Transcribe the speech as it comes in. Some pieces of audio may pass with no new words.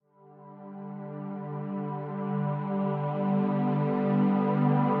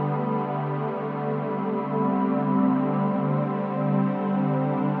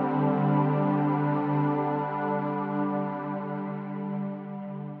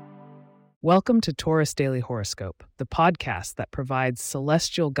Welcome to Taurus Daily Horoscope, the podcast that provides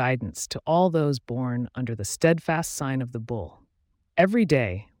celestial guidance to all those born under the steadfast sign of the bull. Every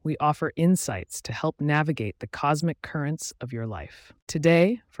day, we offer insights to help navigate the cosmic currents of your life.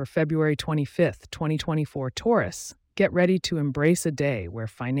 Today, for February 25th, 2024, Taurus, get ready to embrace a day where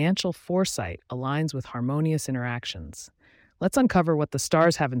financial foresight aligns with harmonious interactions. Let's uncover what the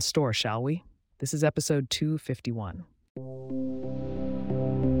stars have in store, shall we? This is episode 251.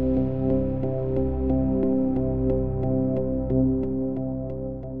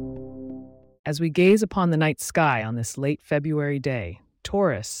 As we gaze upon the night sky on this late February day,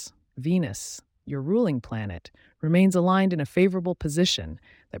 Taurus, Venus, your ruling planet, remains aligned in a favorable position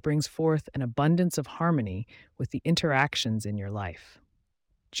that brings forth an abundance of harmony with the interactions in your life.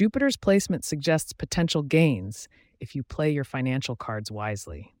 Jupiter's placement suggests potential gains if you play your financial cards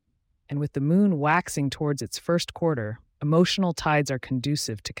wisely. And with the moon waxing towards its first quarter, emotional tides are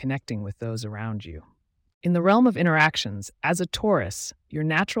conducive to connecting with those around you. In the realm of interactions, as a Taurus, your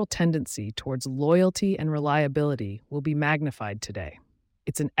natural tendency towards loyalty and reliability will be magnified today.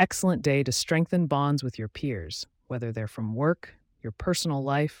 It's an excellent day to strengthen bonds with your peers, whether they're from work, your personal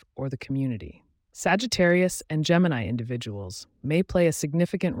life, or the community. Sagittarius and Gemini individuals may play a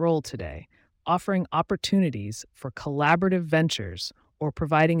significant role today, offering opportunities for collaborative ventures or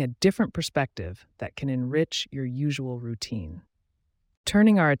providing a different perspective that can enrich your usual routine.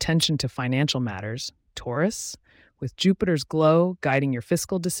 Turning our attention to financial matters, Taurus, with Jupiter's glow guiding your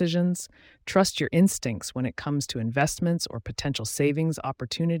fiscal decisions, trust your instincts when it comes to investments or potential savings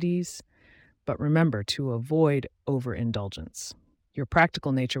opportunities, but remember to avoid overindulgence. Your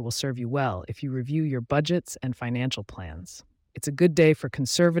practical nature will serve you well if you review your budgets and financial plans. It's a good day for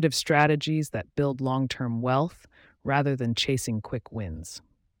conservative strategies that build long-term wealth rather than chasing quick wins.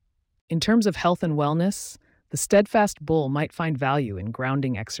 In terms of health and wellness, the steadfast bull might find value in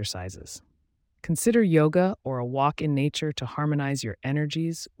grounding exercises. Consider yoga or a walk in nature to harmonize your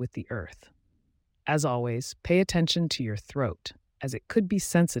energies with the earth. As always, pay attention to your throat, as it could be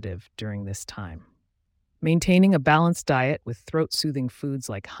sensitive during this time. Maintaining a balanced diet with throat-soothing foods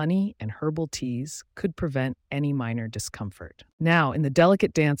like honey and herbal teas could prevent any minor discomfort. Now, in the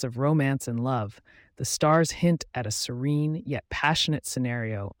delicate dance of romance and love, the stars hint at a serene yet passionate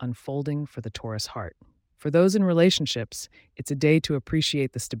scenario unfolding for the Taurus heart. For those in relationships, it's a day to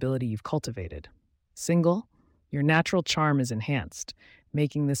appreciate the stability you've cultivated. Single, your natural charm is enhanced,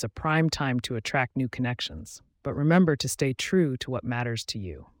 making this a prime time to attract new connections. But remember to stay true to what matters to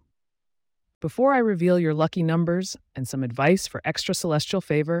you. Before I reveal your lucky numbers and some advice for extra celestial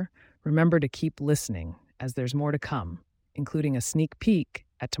favor, remember to keep listening, as there's more to come, including a sneak peek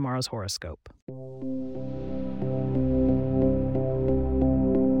at tomorrow's horoscope.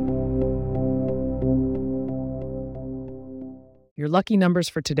 Your lucky numbers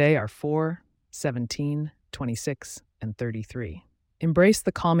for today are 4, 17, 26, and 33. Embrace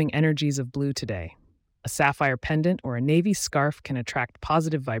the calming energies of blue today. A sapphire pendant or a navy scarf can attract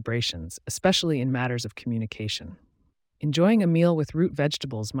positive vibrations, especially in matters of communication. Enjoying a meal with root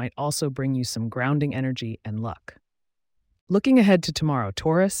vegetables might also bring you some grounding energy and luck. Looking ahead to tomorrow,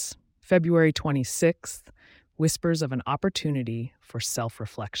 Taurus, February 26th, whispers of an opportunity for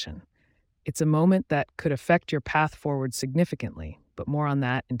self-reflection. It's a moment that could affect your path forward significantly, but more on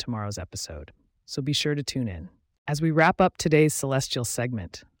that in tomorrow's episode. So be sure to tune in. As we wrap up today's celestial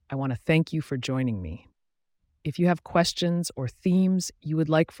segment, I want to thank you for joining me. If you have questions or themes you would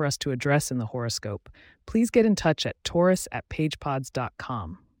like for us to address in the horoscope, please get in touch at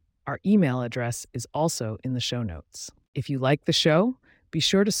taurus@pagepods.com. Our email address is also in the show notes. If you like the show, be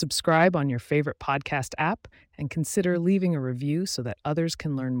sure to subscribe on your favorite podcast app and consider leaving a review so that others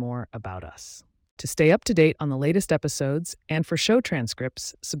can learn more about us. To stay up to date on the latest episodes and for show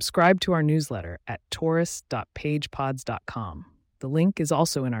transcripts, subscribe to our newsletter at taurus.pagepods.com. The link is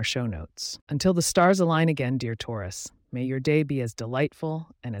also in our show notes. Until the stars align again, dear Taurus, may your day be as delightful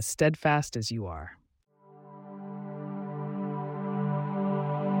and as steadfast as you are.